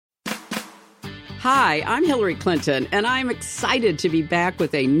Hi, I'm Hillary Clinton, and I'm excited to be back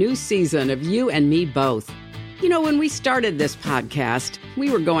with a new season of You and Me Both. You know, when we started this podcast,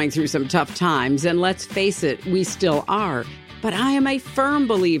 we were going through some tough times, and let's face it, we still are. But I am a firm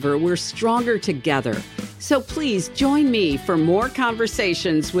believer we're stronger together. So please join me for more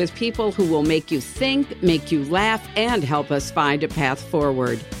conversations with people who will make you think, make you laugh, and help us find a path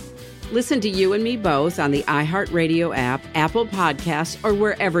forward. Listen to You and Me Both on the iHeartRadio app, Apple Podcasts, or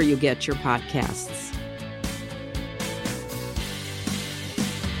wherever you get your podcasts.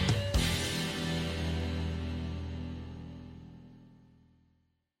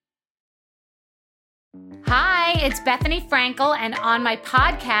 Hi, it's Bethany Frankel, and on my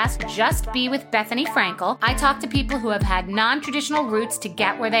podcast, Just Be with Bethany Frankel, I talk to people who have had non-traditional routes to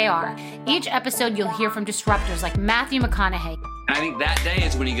get where they are. Each episode, you'll hear from disruptors like Matthew McConaughey. And I think that day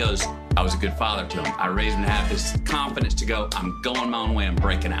is when he goes, I was a good father to him. I raised him to have this confidence to go, I'm going my own way, I'm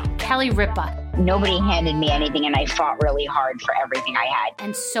breaking out. Kelly Ripa. Nobody handed me anything, and I fought really hard for everything I had.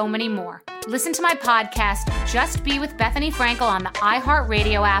 And so many more. Listen to my podcast, Just Be with Bethany Frankel, on the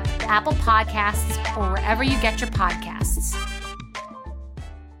iHeartRadio app, Apple Podcasts, or wherever you get your podcasts.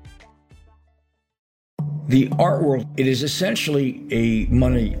 The art world, it is essentially a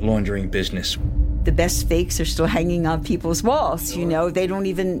money laundering business. The best fakes are still hanging on people's walls. You know, they don't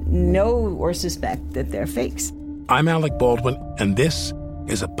even know or suspect that they're fakes. I'm Alec Baldwin, and this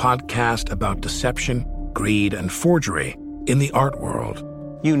is a podcast about deception, greed, and forgery in the art world.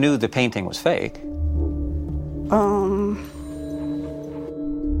 You knew the painting was fake.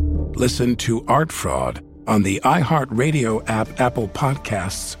 Listen to Art Fraud on the iHeartRadio app, Apple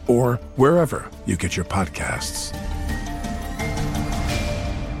Podcasts, or wherever you get your podcasts.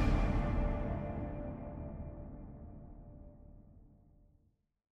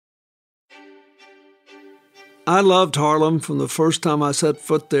 I loved Harlem from the first time I set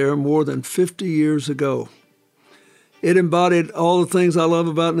foot there more than 50 years ago. It embodied all the things I love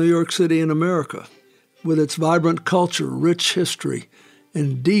about New York City and America, with its vibrant culture, rich history,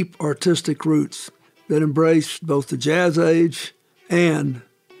 and deep artistic roots that embraced both the Jazz Age and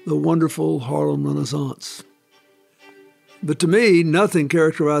the wonderful Harlem Renaissance. But to me, nothing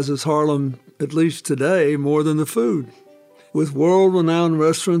characterizes Harlem, at least today, more than the food, with world-renowned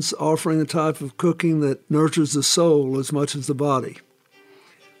restaurants offering a type of cooking that nurtures the soul as much as the body.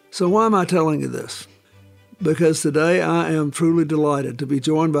 So why am I telling you this? Because today I am truly delighted to be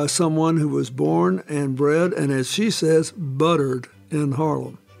joined by someone who was born and bred, and as she says, buttered in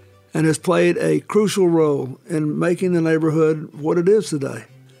Harlem, and has played a crucial role in making the neighborhood what it is today.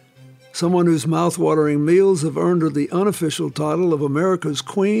 Someone whose mouth-watering meals have earned her the unofficial title of America's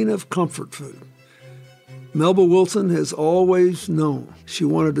Queen of Comfort Food. Melba Wilson has always known she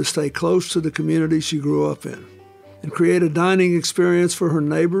wanted to stay close to the community she grew up in and create a dining experience for her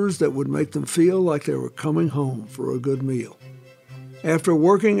neighbors that would make them feel like they were coming home for a good meal. After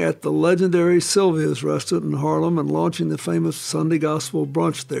working at the legendary Sylvia's restaurant in Harlem and launching the famous Sunday Gospel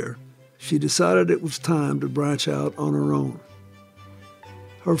brunch there, she decided it was time to branch out on her own.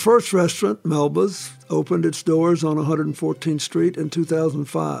 Her first restaurant, Melba's, opened its doors on 114th Street in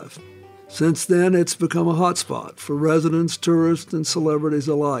 2005. Since then, it's become a hotspot for residents, tourists, and celebrities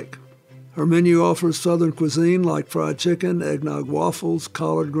alike. Her menu offers Southern cuisine like fried chicken, eggnog waffles,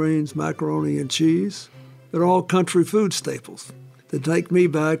 collard greens, macaroni and cheese. They're all country food staples that take me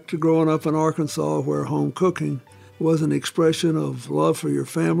back to growing up in Arkansas, where home cooking was an expression of love for your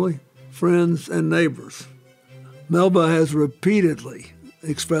family, friends, and neighbors. Melba has repeatedly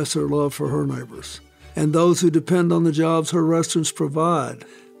expressed her love for her neighbors and those who depend on the jobs her restaurants provide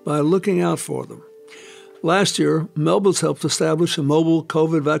by looking out for them. Last year, Melba's helped establish a mobile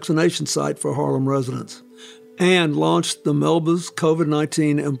COVID vaccination site for Harlem residents and launched the Melba's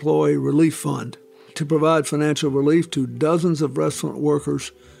COVID-19 Employee Relief Fund to provide financial relief to dozens of restaurant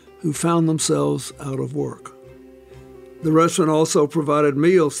workers who found themselves out of work. The restaurant also provided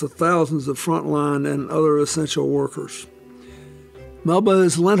meals to thousands of frontline and other essential workers. Melba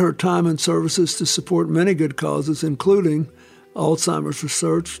has lent her time and services to support many good causes, including Alzheimer's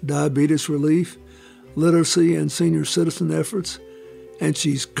research, diabetes relief, literacy and senior citizen efforts, and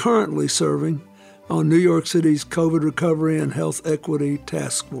she's currently serving on New York City's COVID Recovery and Health Equity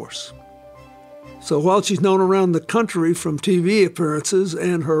Task Force. So while she's known around the country from TV appearances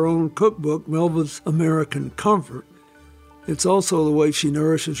and her own cookbook, Melba's American Comfort, it's also the way she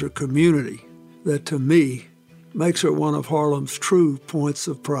nourishes her community that, to me, makes her one of Harlem's true points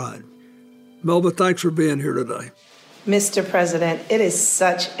of pride. Melba, thanks for being here today. Mr. President, it is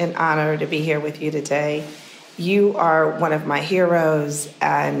such an honor to be here with you today. You are one of my heroes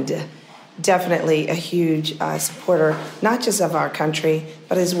and definitely a huge supporter, not just of our country,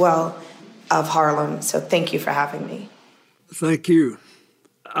 but as well of Harlem. So thank you for having me. Thank you.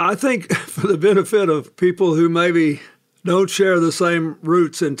 I think for the benefit of people who maybe don't share the same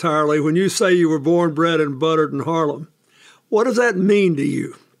roots entirely, when you say you were born, bred, and buttered in Harlem, what does that mean to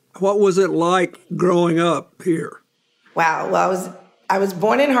you? What was it like growing up here? Wow. Well, I was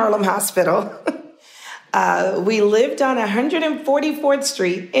born in Harlem Hospital. We lived on 144th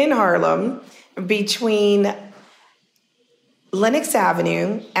Street in Harlem between Lenox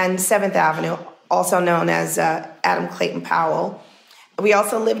Avenue and 7th Avenue, also known as Adam Clayton Powell. We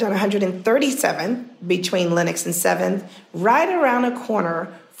also lived on 137th between Lenox and 7th, right around a corner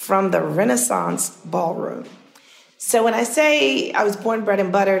from the Renaissance Ballroom. So when I say I was born, bred,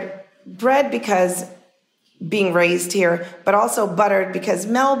 and buttered, bred because being raised here, but also buttered because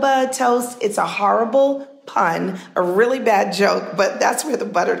Melba toast, it's a horrible pun, a really bad joke, but that's where the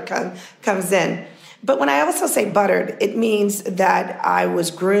buttered comes in. But when I also say buttered, it means that I was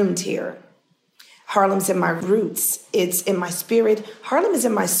groomed here. Harlem's in my roots. It's in my spirit. Harlem is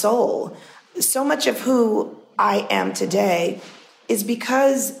in my soul. So much of who I am today is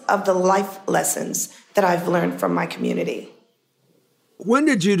because of the life lessons that I've learned from my community. When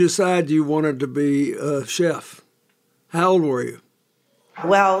did you decide you wanted to be a chef? How old were you?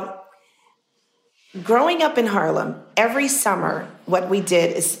 Well, growing up in Harlem, every summer, what we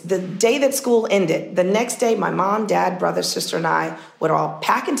did is the day that school ended, the next day, my mom, dad, brother, sister, and I would all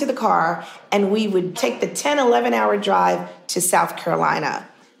pack into the car, and we would take the 10, 11-hour drive to South Carolina,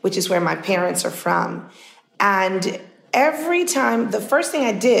 which is where my parents are from. And every time, the first thing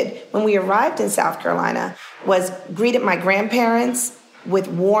I did when we arrived in South Carolina was greeted my grandparents with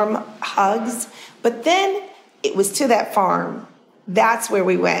warm hugs. But then it was to that farm. That's where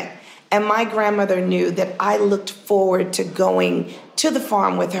we went. And my grandmother knew that I looked forward to going to the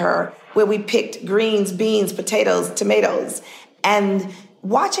farm with her, where we picked greens, beans, potatoes, tomatoes, and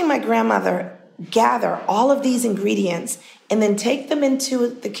watching my grandmother gather all of these ingredients and then take them into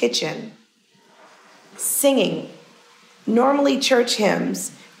the kitchen, singing, normally church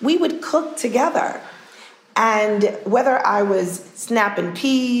hymns. We would cook together. And whether I was snapping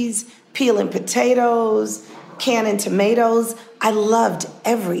peas, peeling potatoes, canning tomatoes, I loved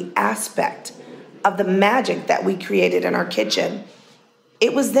every aspect of the magic that we created in our kitchen.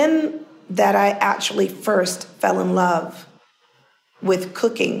 It was then that I actually first fell in love with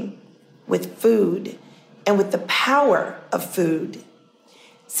cooking, with food, and with the power of food.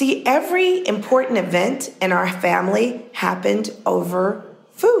 See, every important event in our family happened over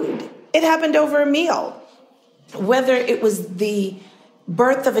food. It happened over a meal. Whether it was the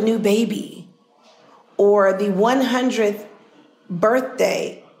birth of a new baby or the 100th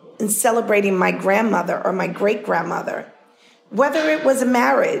birthday and celebrating my grandmother or my great-grandmother, whether it was a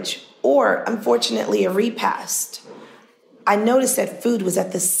marriage or, unfortunately, a repast, I noticed that food was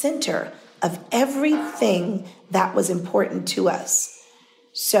at the center of everything that was important to us.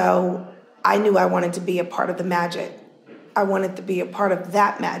 So I knew I wanted to be a part of the magic. I wanted to be a part of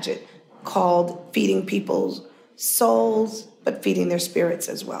that magic called feeding people's souls, but feeding their spirits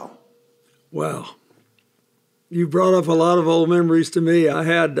as well. Wow. You brought up a lot of old memories to me. I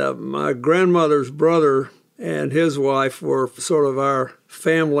had my grandmother's brother and his wife were sort of our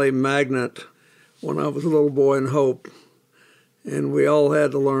family magnet when I was a little boy in Hope. And we all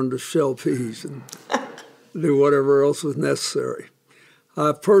had to learn to shell peas and do whatever else was necessary.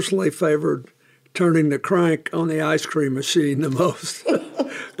 I personally favored turning the crank on the ice cream machine the most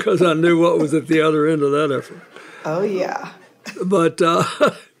because I knew what was at the other end of that effort. Oh, yeah. But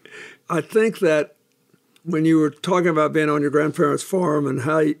I think that when you were talking about being on your grandparents' farm and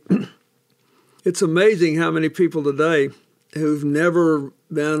how it's amazing how many people today who've never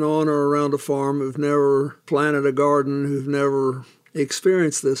been on or around a farm, who've never planted a garden, who've never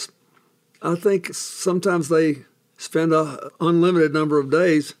experienced this. I think sometimes they spend an unlimited number of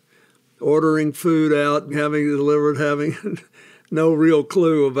days ordering food out, having it delivered, having no real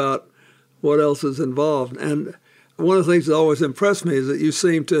clue about what else is involved. And one of the things that always impressed me is that you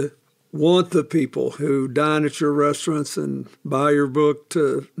seem to want the people who dine at your restaurants and buy your book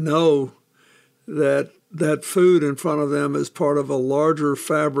to know that that food in front of them is part of a larger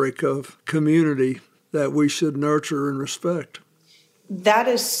fabric of community that we should nurture and respect. That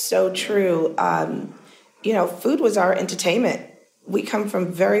is so true. Food was our entertainment. We come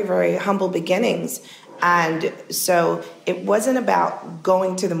from very, very humble beginnings. And so it wasn't about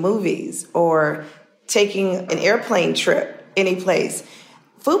going to the movies or taking an airplane trip any place.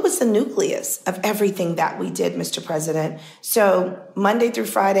 Food was the nucleus of everything that we did, Mr. President. So Monday through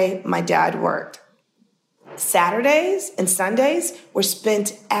Friday, my dad worked. Saturdays and Sundays were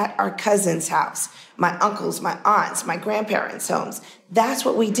spent at our cousin's house, my uncles, my aunts, my grandparents' homes. That's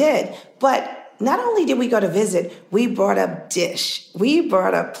what we did. But not only did we go to visit, we brought a dish. We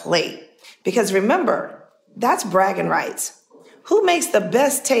brought a plate. Because remember, that's bragging rights. Who makes the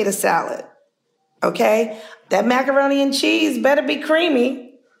best tater salad? Okay? That macaroni and cheese better be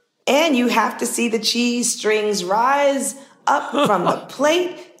creamy. And you have to see the cheese strings rise up from the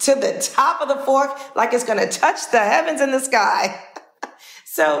plate to the top of the fork like it's going to touch the heavens and the sky.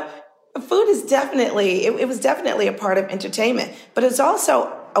 So food is definitely, it was definitely a part of entertainment, but it's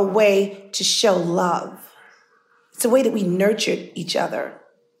also a way to show love. It's a way that we nurtured each other.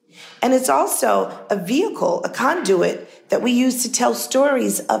 And it's also a vehicle, a conduit that we use to tell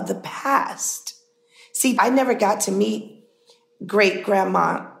stories of the past. See, I never got to meet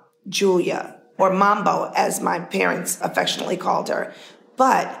great-grandma Julia, or Mambo, as my parents affectionately called her.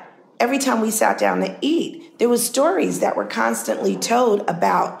 But every time we sat down to eat, there was stories that were constantly told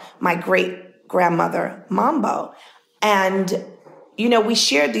about my great-grandmother, Mambo. And, you know, we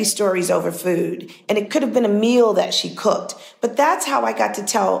shared these stories over food, and it could have been a meal that she cooked. But that's how I got to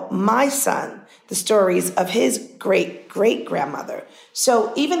tell my son the stories of his great-great-grandmother.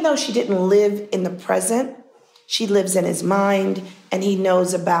 So even though she didn't live in the present, she lives in his mind, and he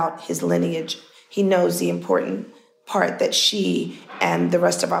knows about his lineage. He knows the important part that she and the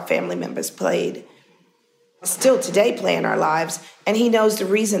rest of our family members played, still today play in our lives, and he knows the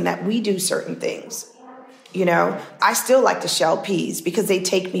reason that we do certain things. You know, I still like to shell peas because they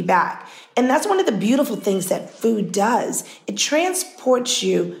take me back. And that's one of the beautiful things that food does. It transports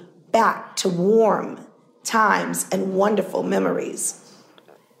you back to warm times and wonderful memories.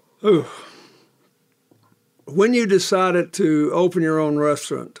 Ooh. When you decided to open your own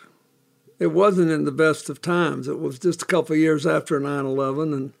restaurant, it wasn't in the best of times. It was just a couple of years after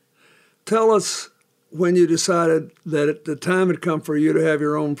 9/11. And tell us when you decided that the time had come for you to have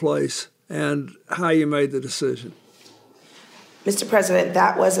your own place and how you made the decision. Mr. President,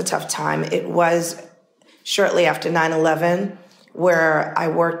 that was a tough time. It was shortly after 9/11, where I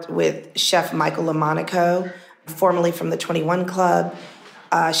worked with Chef Michael LaMonaco, formerly from the 21 Club.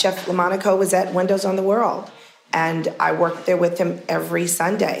 Chef LaMonaco was at Windows on the World, and I worked there with him every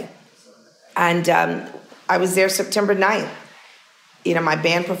Sunday. And I was there September 9th. You know, my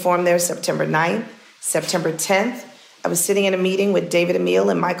band performed there September 9th. September 10th, I was sitting in a meeting with David Emile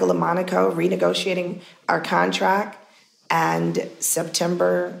and Michael LaMonaco, renegotiating our contract. And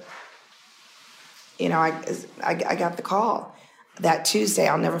September, you know, I got the call that Tuesday.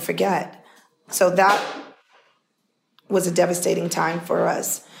 I'll never forget. So that was a devastating time for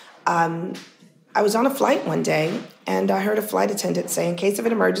us. I was on a flight one day, and I heard a flight attendant say, in case of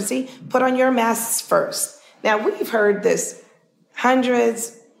an emergency, put on your masks first. Now, we've heard this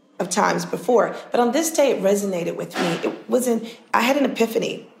hundreds of times before, but on this day, it resonated with me. I had an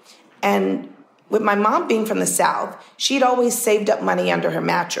epiphany. And with my mom being from the South, she'd always saved up money under her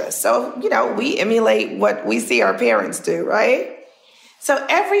mattress. So, you know, we emulate what we see our parents do, right? So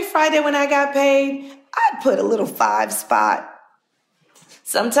every Friday when I got paid, I'd put a little 5 spot.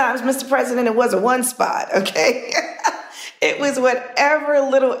 Sometimes, Mr. President, it was a 1 spot, okay? It was whatever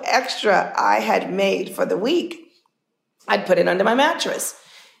little extra I had made for the week, I'd put it under my mattress.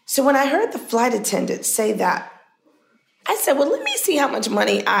 So when I heard the flight attendant say that, I said, well, let me see how much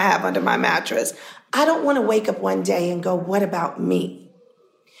money I have under my mattress. I don't want to wake up one day and go, what about me?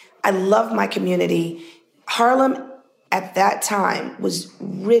 I love my community. Harlem at that time was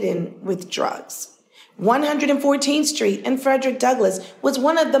ridden with drugs. 114th Street in Frederick Douglass was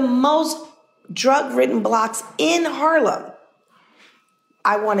one of the most drug-ridden blocks in Harlem.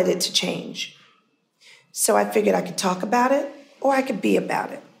 I wanted it to change. So I figured I could talk about it or I could be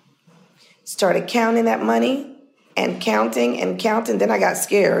about it. Started counting that money and counting. Then I got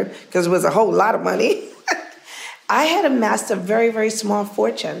scared because it was a whole lot of money. I had amassed a very, very small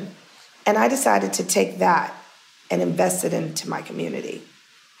fortune, and I decided to take that and invest it into my community.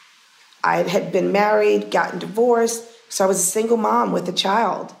 I had been married, gotten divorced, so I was a single mom with a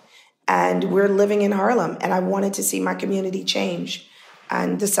child. And we're living in Harlem, and I wanted to see my community change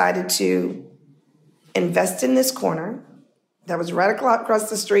and decided to invest in this corner that was right across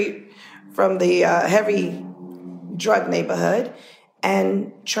the street from the heavy drug neighborhood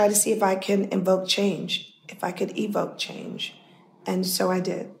and try to see if I can invoke change, if I could evoke change. And so I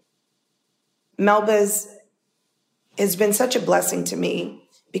did. Melba's has been such a blessing to me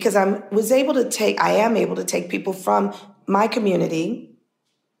because I am able to take people from my community,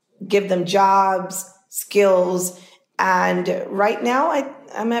 give them jobs, skills, and right now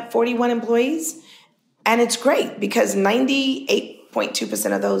I'm at 41 employees, and it's great because 98%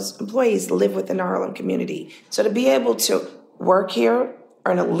 0.2% of those employees live within the Harlem community. So to be able to work here,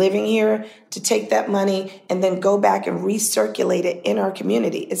 earn a living here, to take that money and then go back and recirculate it in our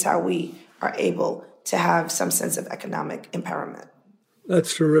community is how we are able to have some sense of economic empowerment.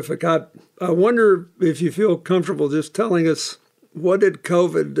 That's terrific. I wonder if you feel comfortable just telling us, what did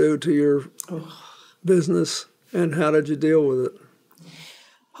COVID do to your business and how did you deal with it?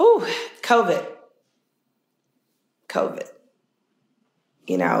 COVID.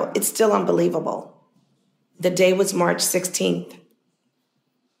 You know, it's still unbelievable. The day was March 16th,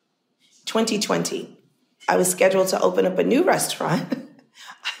 2020. I was scheduled to open up a new restaurant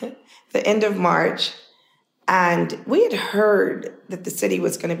the end of March. And we had heard that the city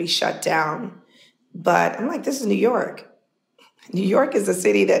was going to be shut down. But I'm like, this is New York. New York is a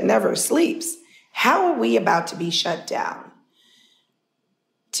city that never sleeps. How are we about to be shut down?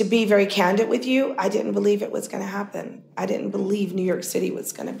 To be very candid with you, I didn't believe it was going to happen. I didn't believe New York City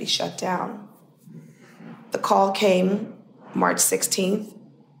was going to be shut down. The call came March 16th.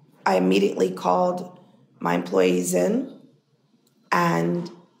 I immediately called my employees in.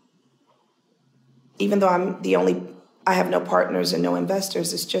 And even though I have no partners and no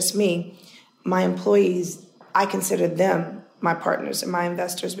investors, it's just me, my employees, I consider them my partners and my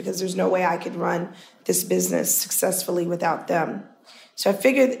investors because there's no way I could run this business successfully without them. So I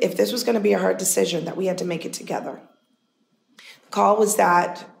figured if this was going to be a hard decision, that we had to make it together. The call was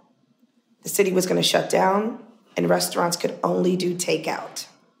that the city was going to shut down and restaurants could only do takeout.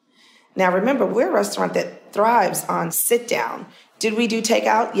 Now, remember, we're a restaurant that thrives on sit down. Did we do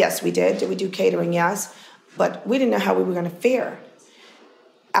takeout? Yes, we did. Did we do catering? Yes. But we didn't know how we were going to fare.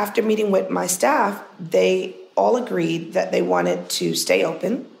 After meeting with my staff, they all agreed that they wanted to stay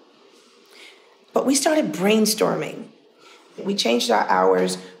open. But we started brainstorming. We changed our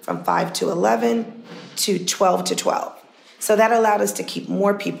hours from 5 to 11 to 12 to 12. So that allowed us to keep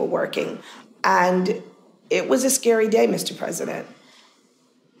more people working. And it was a scary day, Mr. President.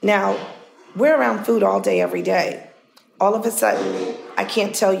 Now, we're around food all day, every day. All of a sudden, I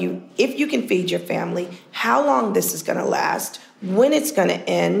can't tell you if you can feed your family, how long this is going to last, when it's going to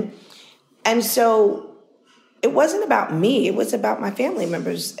end. And so it wasn't about me. It was about my family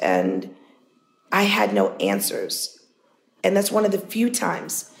members. And I had no answers. And that's one of the few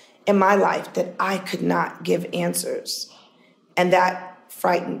times in my life that I could not give answers. And that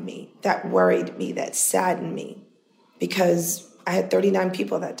frightened me, that worried me, that saddened me, because I had 39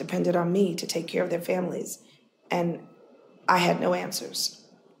 people that depended on me to take care of their families. And I had no answers.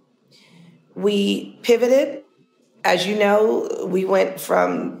 We pivoted. As you know, we went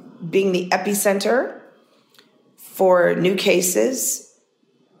from being the epicenter for new cases,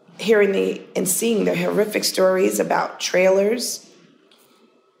 hearing and seeing the horrific stories about trailers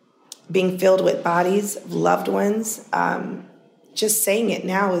being filled with bodies of loved ones. Just saying it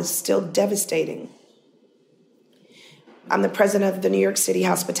now is still devastating. I'm the president of the New York City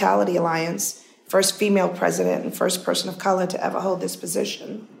Hospitality Alliance, first female president and first person of color to ever hold this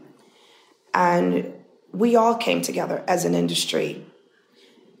position. And we all came together as an industry.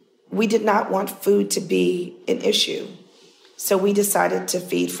 We did not want food to be an issue. So we decided to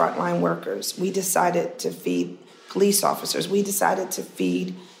feed frontline workers. We decided to feed police officers. We decided to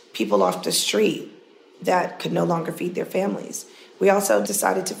feed people off the street that could no longer feed their families. We also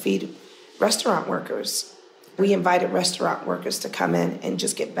decided to feed restaurant workers. We invited restaurant workers to come in and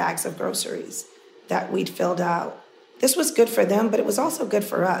just get bags of groceries that we'd filled out. This was good for them, but it was also good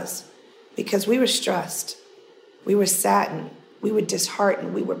for us because we were stressed. We were saddened. We were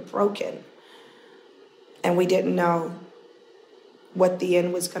disheartened. We were broken. And we didn't know what the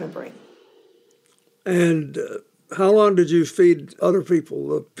end was going to bring. And how long did you feed other people,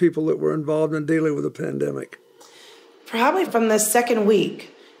 the people that were involved in dealing with the pandemic? Probably from the second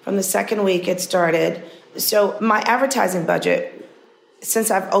week. From the second week it started. So my advertising budget,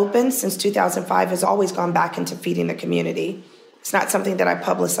 since I've opened, since 2005, has always gone back into feeding the community. It's not something that I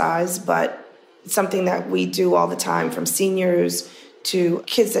publicize, but it's something that we do all the time, from seniors to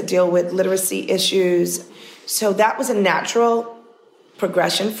kids that deal with literacy issues. So that was a natural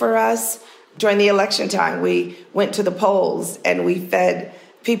progression for us. During the election time, we went to the polls and we fed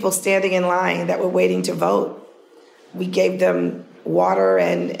people standing in line that were waiting to vote. We gave them water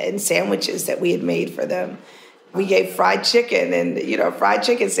and sandwiches that we had made for them. We gave fried chicken and, fried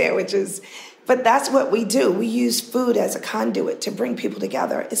chicken sandwiches. But that's what we do. We use food as a conduit to bring people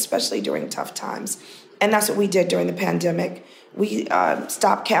together, especially during tough times. And that's what we did during the pandemic. We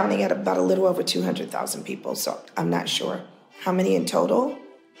stopped counting at about a little over 200,000 people. So I'm not sure how many in total,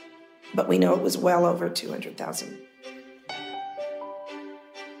 but we know it was well over 200,000.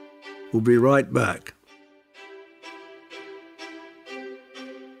 We'll be right back.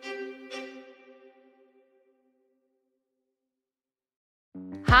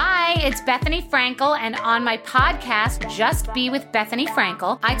 Hey, it's Bethany Frankel, and on my podcast, Just Be with Bethany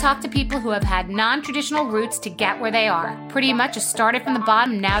Frankel, I talk to people who have had non-traditional routes to get where they are. Pretty much just started from the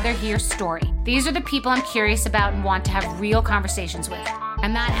bottom, now they're here story. These are the people I'm curious about and want to have real conversations with.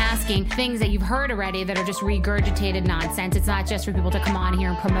 I'm not asking things that you've heard already that are just regurgitated nonsense. It's not just for people to come on here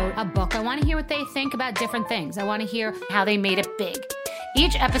and promote a book. I want to hear what they think about different things. I want to hear how they made it big.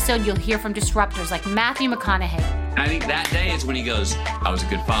 Each episode, you'll hear from disruptors like Matthew McConaughey. And I think that day is when he goes, I was a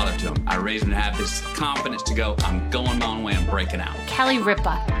good father to him. I raised him to have this confidence to go, I'm going my own way, I'm breaking out. Kelly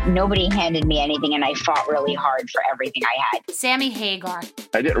Ripa. Nobody handed me anything, and I fought really hard for everything I had. Sammy Hagar.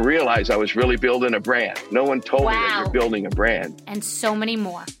 I didn't realize I was really building a brand. No one told me that you're building a brand. And so many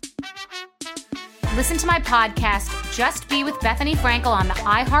more. Listen to my podcast, Just Be with Bethany Frankel, on the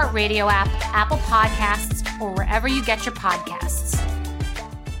iHeartRadio app, Apple Podcasts, or wherever you get your podcasts.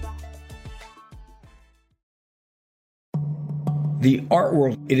 The art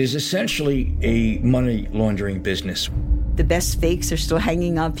world, it is essentially a money laundering business. The best fakes are still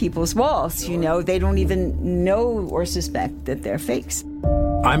hanging on people's walls. They don't even know or suspect that they're fakes.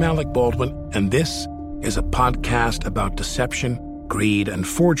 I'm Alec Baldwin, and this is a podcast about deception, greed, and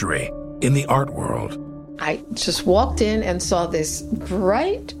forgery in the art world. I just walked in and saw this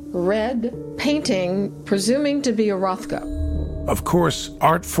bright red painting, presuming to be a Rothko. Of course,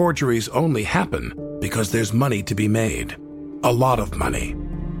 art forgeries only happen because there's money to be made. A lot of money.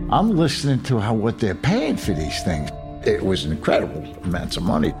 I'm listening to what they're paying for these things. It was incredible amounts of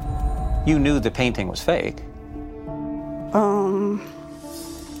money. You knew the painting was fake.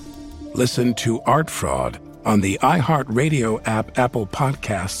 Listen to Art Fraud on the iHeartRadio app, Apple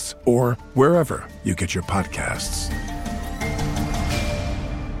Podcasts, or wherever you get your podcasts.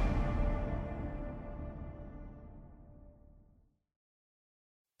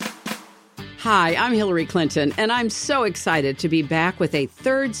 Hi, I'm Hillary Clinton, and I'm so excited to be back with a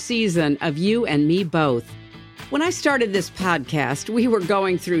third season of You and Me Both. When I started this podcast, we were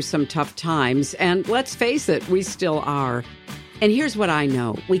going through some tough times, and let's face it, we still are. And here's what I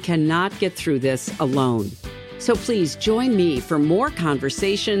know. We cannot get through this alone. So please join me for more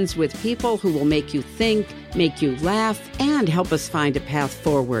conversations with people who will make you think, make you laugh, and help us find a path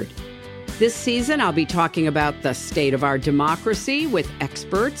forward. This season, I'll be talking about the state of our democracy with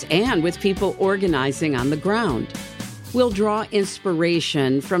experts and with people organizing on the ground. We'll draw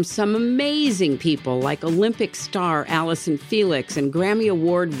inspiration from some amazing people like Olympic star Allison Felix and Grammy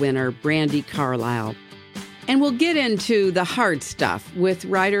Award winner Brandi Carlile. And we'll get into the hard stuff with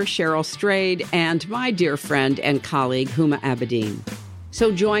writer Cheryl Strayed and my dear friend and colleague Huma Abedin. So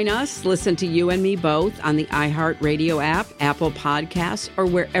join us, listen to You and Me Both on the iHeartRadio app, Apple Podcasts, or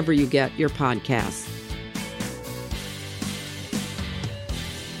wherever you get your podcasts.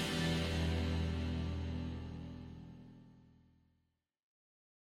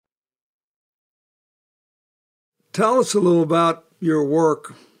 Tell us a little about your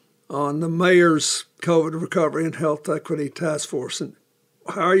work on the mayor's COVID Recovery and Health Equity Task Force. And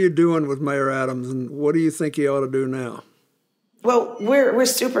how are you doing with Mayor Adams, and what do you think he ought to do now? Well, we're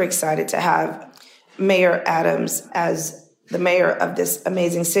super excited to have Mayor Adams as the mayor of this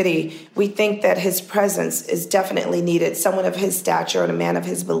amazing city. We think that his presence is definitely needed, someone of his stature and a man of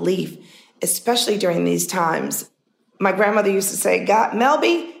his belief, especially during these times. My grandmother used to say,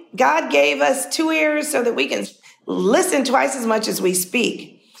 Melby, God gave us 2 ears so that we can listen twice as much as we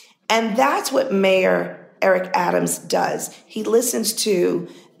speak. And that's what Mayor Eric Adams does. He listens to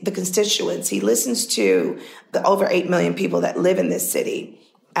the constituents. He listens to the over 8 million people that live in this city,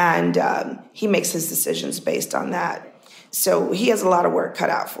 and he makes his decisions based on that. So he has a lot of work cut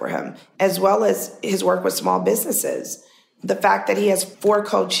out for him, as well as his work with small businesses. The fact that he has 4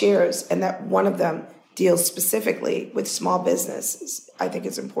 co-chairs and that one of them deals specifically with small businesses, I think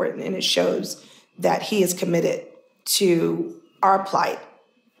is important, and it shows that he is committed to our plight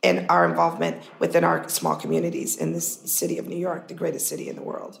and our involvement within our small communities in this city of New York, the greatest city in the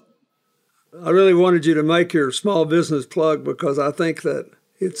world. I really wanted you to make your small business plug because I think that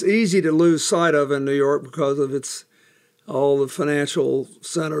it's easy to lose sight of in New York because of all the financial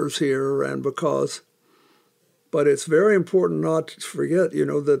centers here but it's very important not to forget,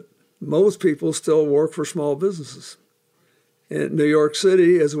 that most people still work for small businesses in New York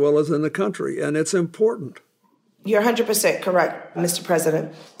City as well as in the country, and it's important. You're 100% correct, Mr.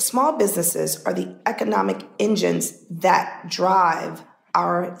 President. Small businesses are the economic engines that drive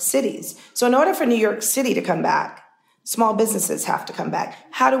our cities. So in order for New York City to come back, small businesses have to come back.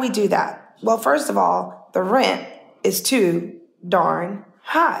 How do we do that? Well, first of all, the rent is too darn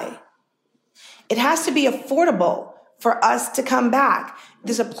high. It has to be affordable for us to come back.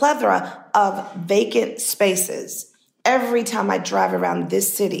 There's a plethora of vacant spaces. Every time I drive around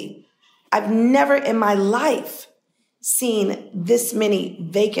this city, I've never in my life seen this many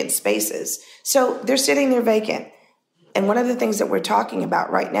vacant spaces. So they're sitting there vacant. And one of the things that we're talking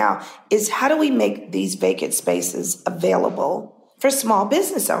about right now is how do we make these vacant spaces available for small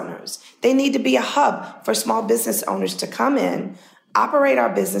business owners? They need to be a hub for small business owners to come in, operate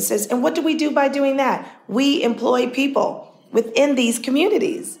our businesses. And what do we do by doing that? We employ people within these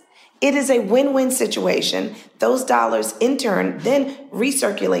communities. It is a win-win situation. Those dollars in turn then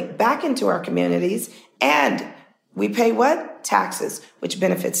recirculate back into our communities, and we pay what? Taxes, which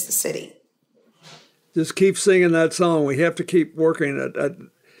benefits the city. Just keep singing that song. We have to keep working at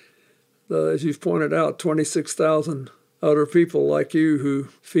as you've pointed out, 26,000 other people like you who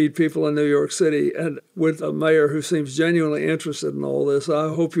feed people in New York City. And with a mayor who seems genuinely interested in all this, I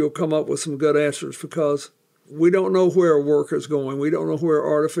hope you'll come up with some good answers, because we don't know where work is going. We don't know where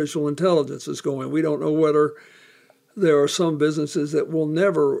artificial intelligence is going. We don't know whether there are some businesses that will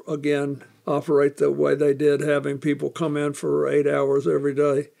never again operate the way they did, having people come in for 8 hours every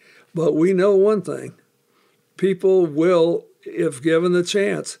day. But we know one thing. People will, if given the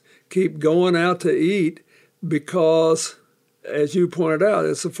chance, keep going out to eat because, as you pointed out,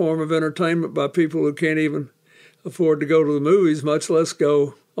 it's a form of entertainment by people who can't even afford to go to the movies, much less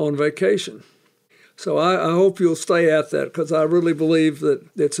go on vacation. So I hope you'll stay at that, because I really believe that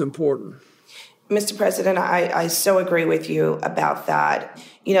it's important. Mr. President, I so agree with you about that.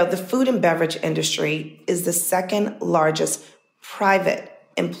 You know, the food and beverage industry is the second largest private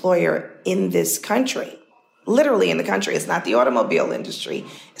employer in this country. Literally in the country. It's not the automobile industry.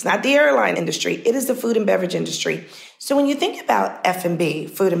 It's not the airline industry. It is the food and beverage industry. So when you think about F&B,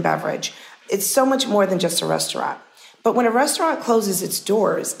 food and beverage, it's so much more than just a restaurant. But when a restaurant closes its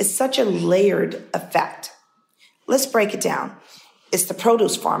doors, it's such a layered effect. Let's break it down. It's the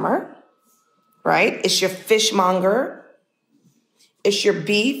produce farmer, right? It's your fishmonger. It's your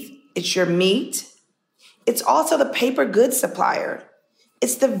beef. It's your meat. It's also the paper goods supplier.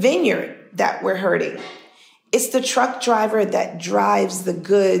 It's the vineyard that we're hurting. It's the truck driver that drives the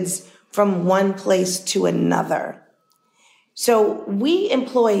goods from one place to another. So we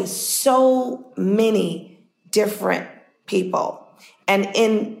employ so many different people. And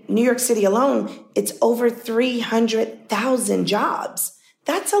in New York City alone, it's over 300,000 jobs.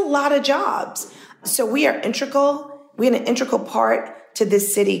 That's a lot of jobs. So we are integral. We're an integral part to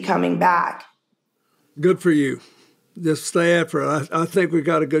this city coming back. Good for you. Just stay after it. I think we've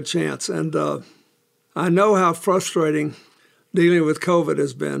got a good chance. And I know how frustrating dealing with COVID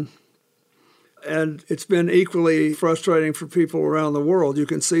has been. And it's been equally frustrating for people around the world. You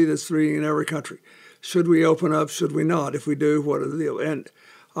can see this in every country. Should we open up? Should we not? If we do, what are the deal? And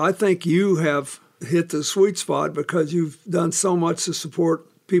I think you have hit the sweet spot because you've done so much to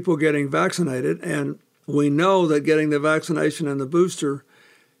support people getting vaccinated. And we know that getting the vaccination and the booster,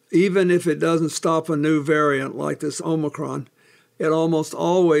 even if it doesn't stop a new variant like this Omicron, it almost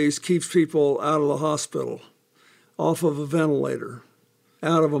always keeps people out of the hospital, off of a ventilator,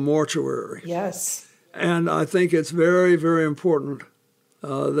 out of a mortuary. Yes. And I think it's very, very important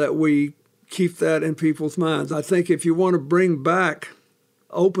that we keep that in people's minds. I think if you want to bring back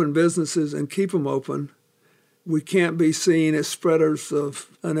open businesses and keep them open, we can't be seen as spreaders of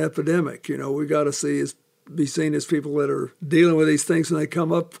an epidemic. You know, we got to be seen as people that are dealing with these things when they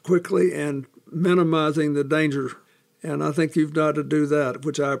come up quickly and minimizing the danger. And I think you've got to do that,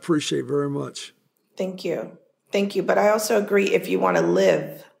 which I appreciate very much. Thank you. Thank you. But I also agree, if you want to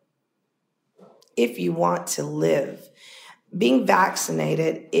live, being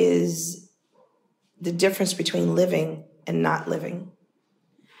vaccinated is the difference between living and not living.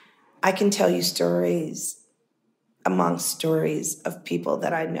 I can tell you stories amongst stories of people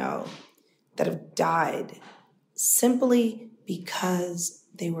that I know that have died simply because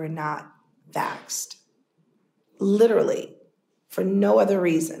they were not vaxxed. Literally, for no other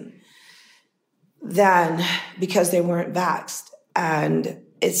reason than because they weren't vaxxed. And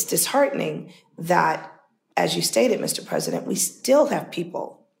it's disheartening that, as you stated, Mr. President, we still have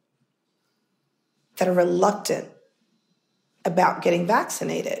people that are reluctant about getting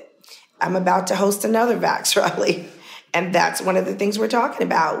vaccinated. I'm about to host another Vax rally, and that's one of the things we're talking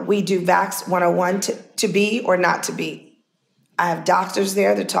about. We do Vax 101 to be or not to be. I have doctors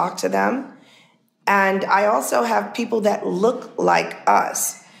there to talk to them. And I also have people that look like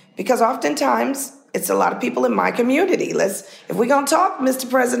us, because oftentimes it's a lot of people in my community. If we're going to talk, Mr.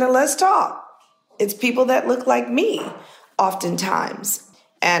 President, let's talk. It's people that look like me oftentimes.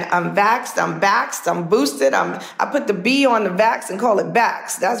 And I'm vaxxed, I'm boosted. I put the B on the vax and call it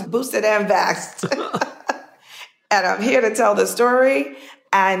Vax. That's boosted and vaxxed. And I'm here to tell the story.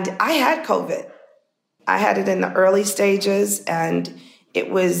 And I had COVID. I had it in the early stages, and It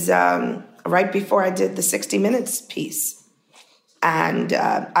was right before I did the 60 Minutes piece. And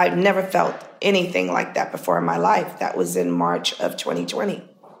I've never felt anything like that before in my life. That was in March of 2020.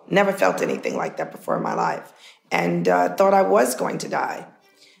 Never felt anything like that before in my life. And thought I was going to die.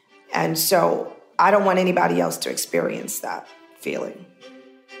 And so I don't want anybody else to experience that feeling.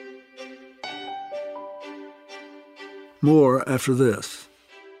 More after this.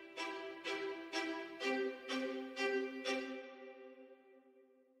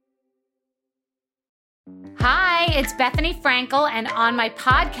 Hi, it's Bethany Frankel, and on my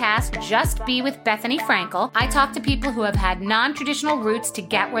podcast, Just Be with Bethany Frankel, I talk to people who have had non-traditional routes to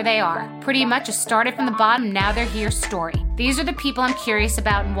get where they are. Pretty much a started from the bottom, now they're here story. These are the people I'm curious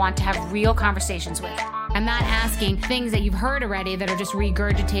about and want to have real conversations with. I'm not asking things that you've heard already that are just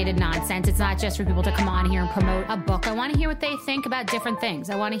regurgitated nonsense. It's not just for people to come on here and promote a book. I want to hear what they think about different things.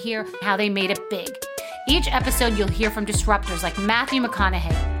 I want to hear how they made it big. Each episode, you'll hear from disruptors like Matthew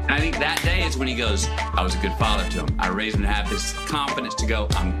McConaughey. And I think that day is when he goes, I was a good father to him. I raised him to have this confidence to go,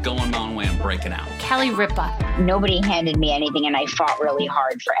 I'm going my own way, I'm breaking out. Kelly Ripa. Nobody handed me anything, and I fought really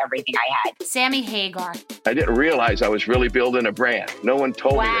hard for everything I had. Sammy Hagar. I didn't realize I was really building a brand. No one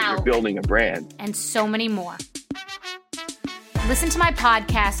told me that you're building a brand. And so many more. Listen to my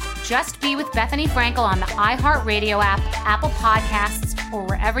podcast, Just Be with Bethany Frankel, on the iHeartRadio app, Apple Podcasts, or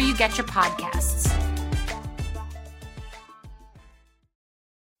wherever you get your podcasts.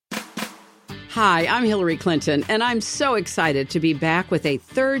 Hi, I'm Hillary Clinton, and I'm so excited to be back with a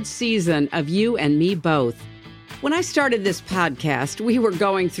third season of You and Me Both. When I started this podcast, we were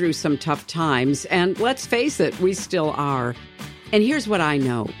going through some tough times, and let's face it, we still are. And here's what I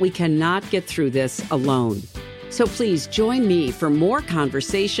know. We cannot get through this alone. So please join me for more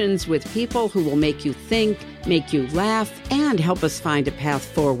conversations with people who will make you think, make you laugh, and help us find a path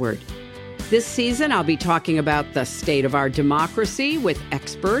forward. This season, I'll be talking about the state of our democracy with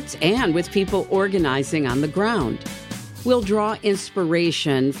experts and with people organizing on the ground. We'll draw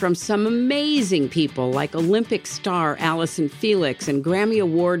inspiration from some amazing people like Olympic star Allison Felix and Grammy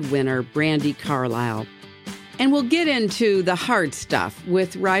Award winner Brandi Carlile. And we'll get into the hard stuff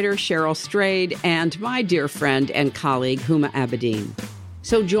with writer Cheryl Strayed and my dear friend and colleague Huma Abedin.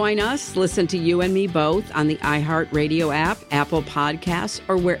 So join us, listen to You and Me Both on the iHeartRadio app, Apple Podcasts,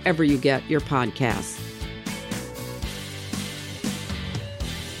 or wherever you get your podcasts.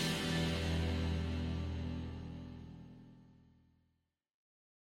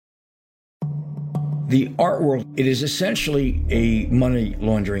 The art world, it is essentially a money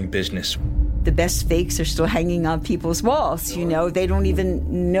laundering business. The best fakes are still hanging on people's walls. You know, they don't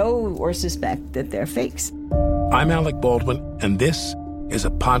even know or suspect that they're fakes. I'm Alec Baldwin, and this is a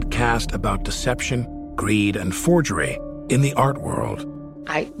podcast about deception, greed, and forgery in the art world.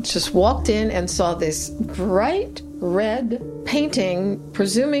 I just walked in and saw this bright red painting,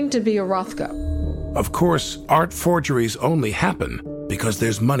 presuming to be a Rothko. Of course, art forgeries only happen because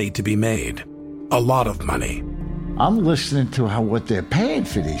there's money to be made. A lot of money. I'm listening to what they're paying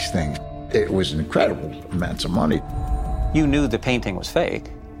for these things. It was incredible amounts of money. You knew the painting was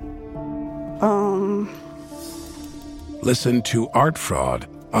fake. Listen to Art Fraud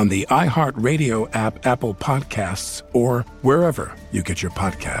on the iHeartRadio app, Apple Podcasts, or wherever you get your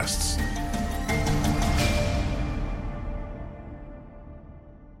podcasts.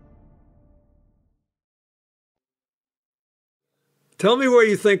 Tell me where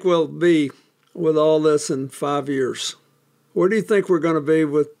you think we'll be with all this in 5 years. Where do you think we're going to be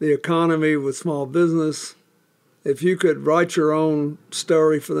with the economy, with small business? If you could write your own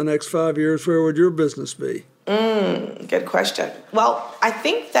story for the next 5 years, where would your business be? Good question. Well, I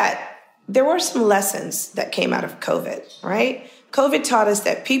think that there were some lessons that came out of COVID, right? COVID taught us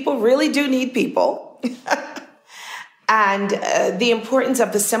that people really do need people and the importance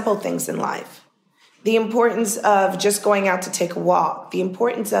of the simple things in life, the importance of just going out to take a walk, the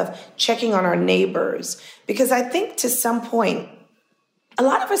importance of checking on our neighbors. Because I think to some point, a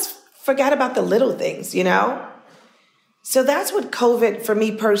lot of us forgot about the little things, you know? So that's what COVID, for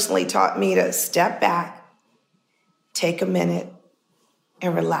me personally, taught me to step back, take a minute,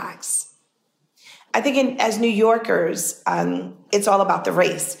 and relax. I think as New Yorkers, it's all about the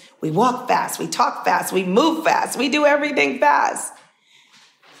race. We walk fast, we talk fast, we move fast, we do everything fast.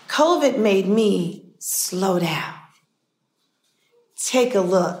 COVID made me slow down, take a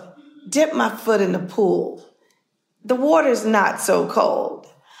look, dip my foot in the pool. The water's not so cold.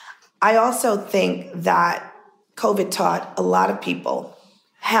 I also think that COVID taught a lot of people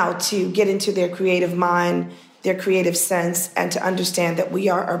how to get into their creative mind, their creative sense, and to understand that we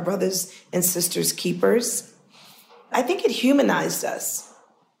are our brothers and sisters' keepers. I think it humanized us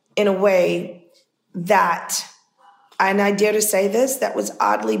in a way that and I dare to say this, that was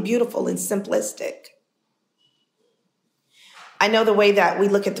oddly beautiful and simplistic. I know the way that we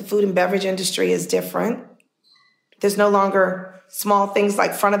look at the food and beverage industry is different. There's no longer small things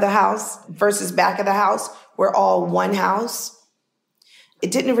like front of the house versus back of the house. We're all one house. It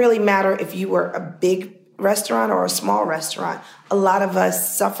didn't really matter if you were a big restaurant or a small restaurant. A lot of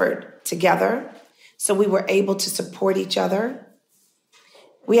us suffered together, so we were able to support each other.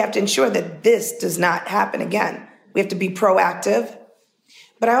 We have to ensure that this does not happen again. We have to be proactive.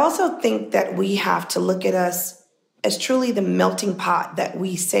 But I also think that we have to look at us as truly the melting pot that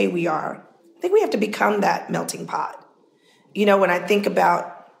we say we are. I think we have to become that melting pot. You know, when I think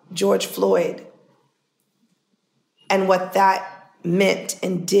about George Floyd and what that meant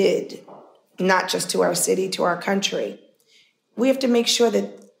and did, not just to our city, to our country, we have to make sure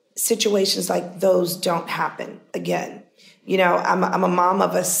that situations like those don't happen again. You know, I'm a mom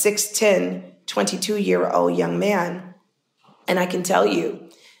of a 6'10", 22-year-old young man, and I can tell you,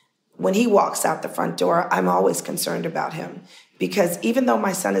 when he walks out the front door, I'm always concerned about him, because even though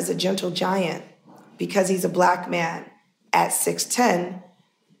my son is a gentle giant, because he's a Black man at 6'10",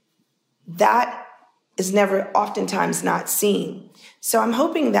 that is never, oftentimes not seen. So I'm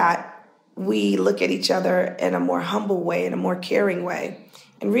hoping that we look at each other in a more humble way, in a more caring way,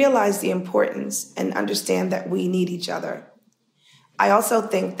 and realize the importance and understand that we need each other. I also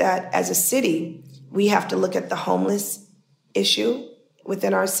think that as a city, we have to look at the homeless issue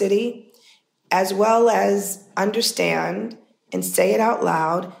within our city, as well as understand and say it out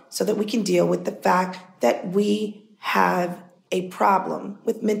loud so that we can deal with the fact that we have a problem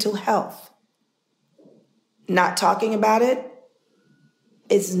with mental health. Not talking about it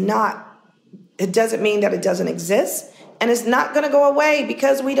it doesn't mean that it doesn't exist, and it's not going to go away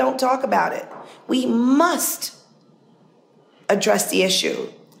because we don't talk about it. We must address the issue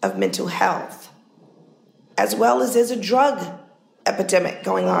of mental health, as well as there's a drug epidemic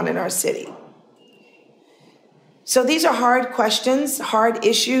going on in our city. So these are hard questions, hard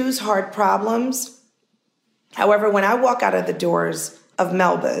issues, hard problems. However, when I walk out of the doors of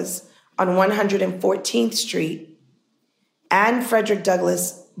Melba's on 114th Street and Frederick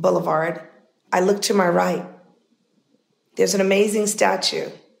Douglass Boulevard, I look to my right. There's an amazing statue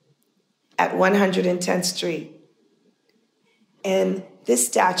at 110th Street. And this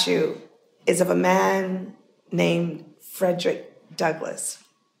statue is of a man named Frederick Douglass.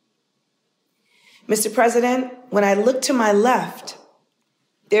 Mr. President, when I look to my left,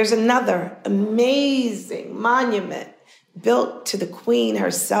 there's another amazing monument built to the Queen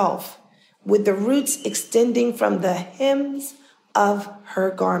herself, with the roots extending from the hems of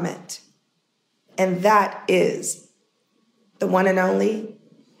her garment. And that is the one and only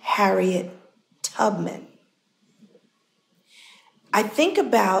Harriet Tubman. I think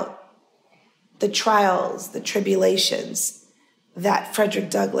about the trials, the tribulations that Frederick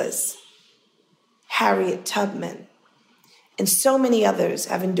Douglass, Harriet Tubman, and so many others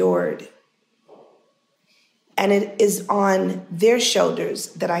have endured. And it is on their shoulders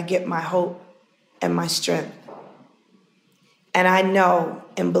that I get my hope and my strength. And I know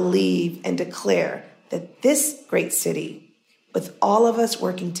and believe and declare that this great city, with all of us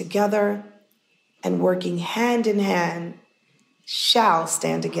working together and working hand in hand, shall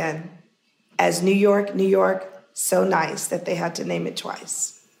stand again as New York, New York, so nice that they had to name it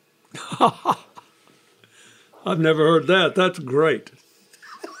twice. I've never heard that. That's great.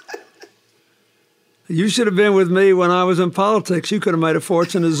 You should have been with me when I was in politics. You could have made a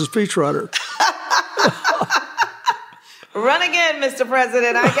fortune as a speechwriter. Run again, Mr.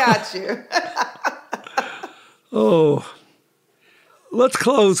 President. I got you. Oh, let's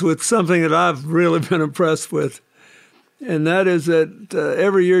close with something that I've really been impressed with. And that is that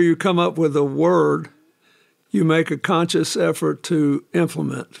every year you come up with a word you make a conscious effort to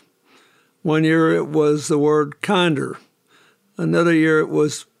implement. One year it was the word kinder. Another year it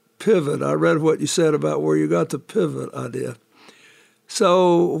was pivot. I read what you said about where you got the pivot idea.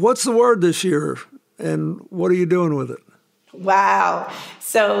 So what's the word this year, and what are you doing with it? Wow.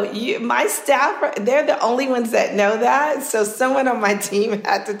 So my staff, they're the only ones that know that. So someone on my team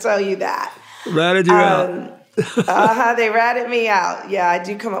had to tell you that. Ratted you out. They ratted me out. Yeah, I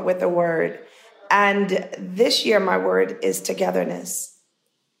do come up with a word. And this year, my word is togetherness.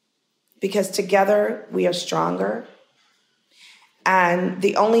 Because together, we are stronger. And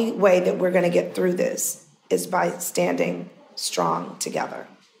the only way that we're going to get through this is by standing strong together.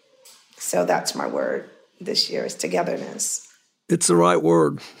 So that's my word this year, is togetherness. It's the right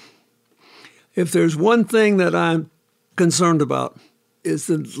word. If there's one thing that I'm concerned about, is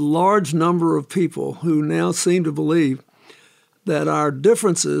the large number of people who now seem to believe that our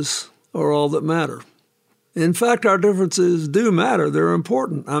differences are all that matter. In fact, our differences do matter. They're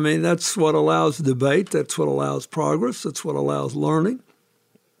important. I mean, that's what allows debate. That's what allows progress. That's what allows learning.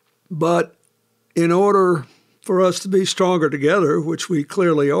 But in order for us to be stronger together, which we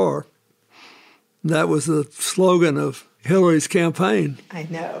clearly are, that was the slogan of Hillary's campaign. I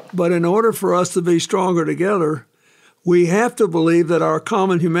know. But in order for us to be stronger together, we have to believe that our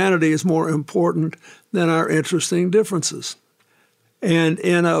common humanity is more important than our interesting differences. And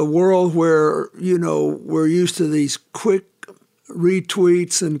in a world where, we're used to these quick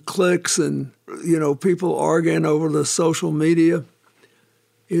retweets and clicks and, people arguing over the social media,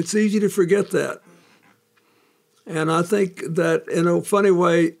 it's easy to forget that. And I think that in a funny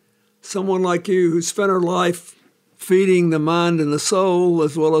way, someone like you who spent her life feeding the mind and the soul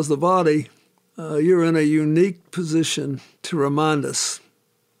as well as the body, you're in a unique position to remind us.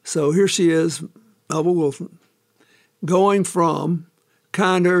 So here she is, Melba Wilson, going from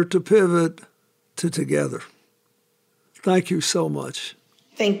kinder to pivot to together. Thank you so much.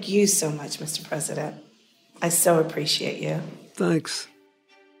 Thank you so much, Mr. President. I so appreciate you. Thanks.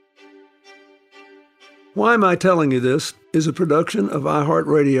 Why Am I Telling You This is a production of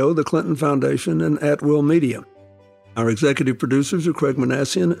iHeartRadio, the Clinton Foundation, and At Will Media. Our executive producers are Craig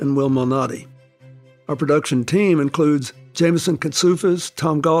Manassian and Will Malnati. Our production team includes Jameson Katsufis,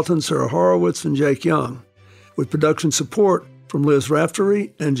 Tom Galton, Sarah Horowitz, and Jake Young, with production support from Liz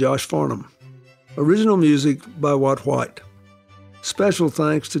Raftery and Josh Farnham. Original music by Watt White. Special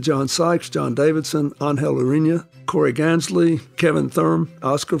thanks to John Sykes, John Davidson, Angel Urena, Corey Gansley, Kevin Thurm,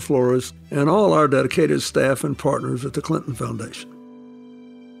 Oscar Flores, and all our dedicated staff and partners at the Clinton Foundation.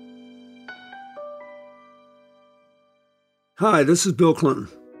 Hi, this is Bill Clinton.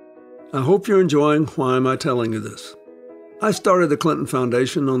 I hope you're enjoying Why Am I Telling You This? I started the Clinton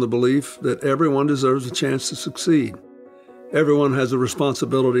Foundation on the belief that everyone deserves a chance to succeed. Everyone has a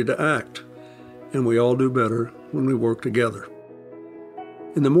responsibility to act, and we all do better when we work together.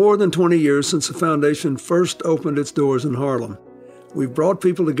 In the more than 20 years since the Foundation first opened its doors in Harlem, we've brought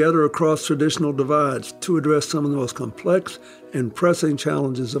people together across traditional divides to address some of the most complex and pressing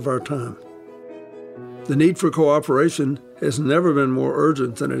challenges of our time. The need for cooperation has never been more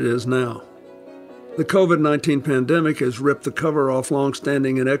urgent than it is now. The COVID-19 pandemic has ripped the cover off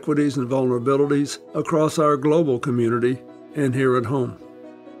long-standing inequities and vulnerabilities across our global community and here at home.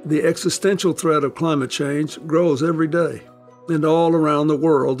 The existential threat of climate change grows every day, and all around the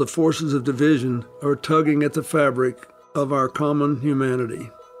world the forces of division are tugging at the fabric of our common humanity.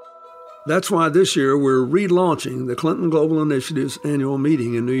 That's why this year we're relaunching the Clinton Global Initiative's annual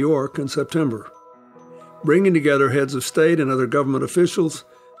meeting in New York in September, bringing together heads of state and other government officials,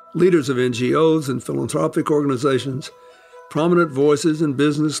 leaders of NGOs and philanthropic organizations, prominent voices in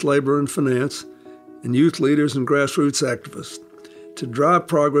business, labor, and finance, and youth leaders and grassroots activists to drive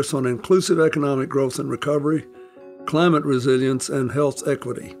progress on inclusive economic growth and recovery, climate resilience, and health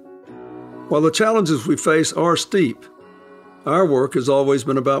equity. While the challenges we face are steep, our work has always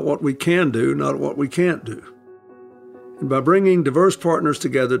been about what we can do, not what we can't do. And by bringing diverse partners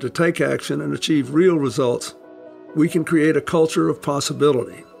together to take action and achieve real results, we can create a culture of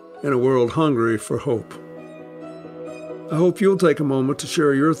possibility in a world hungry for hope. I hope you'll take a moment to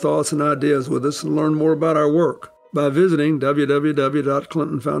share your thoughts and ideas with us and learn more about our work by visiting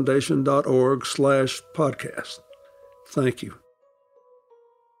www.clintonfoundation.org/podcast. Thank you.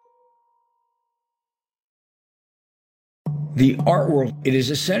 The art world, it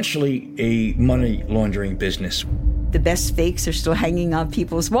is essentially a money laundering business. The best fakes are still hanging on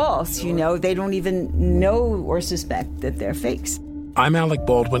people's walls. They don't even know or suspect that they're fakes. I'm Alec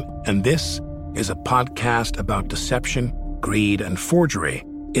Baldwin, and this is a podcast about deception, greed, and forgery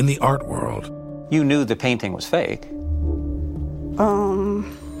in the art world. You knew the painting was fake.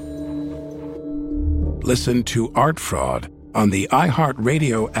 Listen to Art Fraud on the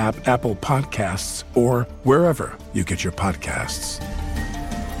iHeartRadio app, Apple Podcasts, or wherever you get your podcasts.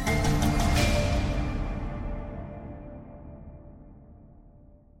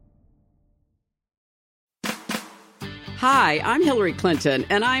 Hi, I'm Hillary Clinton,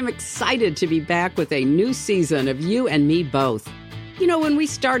 and I'm excited to be back with a new season of You and Me Both. When we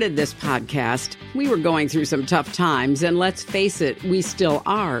started this podcast, we were going through some tough times, and let's face it, we still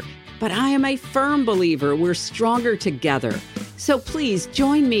are. But I am a firm believer we're stronger together. So please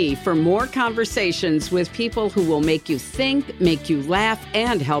join me for more conversations with people who will make you think, make you laugh,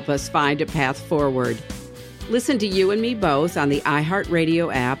 and help us find a path forward. Listen to You and Me Both on the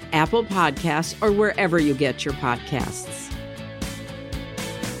iHeartRadio app, Apple Podcasts, or wherever you get your podcasts.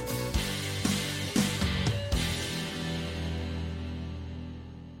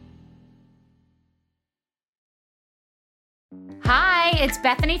 Hi. Hi, it's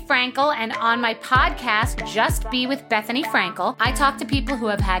Bethany Frankel, and on my podcast, Just Be with Bethany Frankel, I talk to people who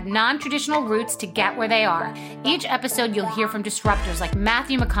have had non-traditional routes to get where they are. Each episode, you'll hear from disruptors like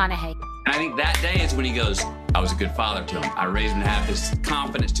Matthew McConaughey. And I think that day is when he goes, I was a good father to him. I raised him to have this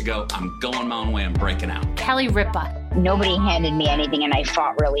confidence to go, I'm going my own way, I'm breaking out. Kelly Ripa. Nobody handed me anything, and I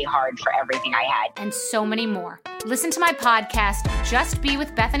fought really hard for everything I had. And so many more. Listen to my podcast, Just Be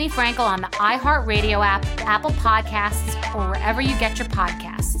with Bethany Frankel, on the iHeartRadio app, Apple Podcasts, or wherever you get your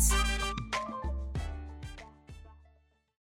podcasts.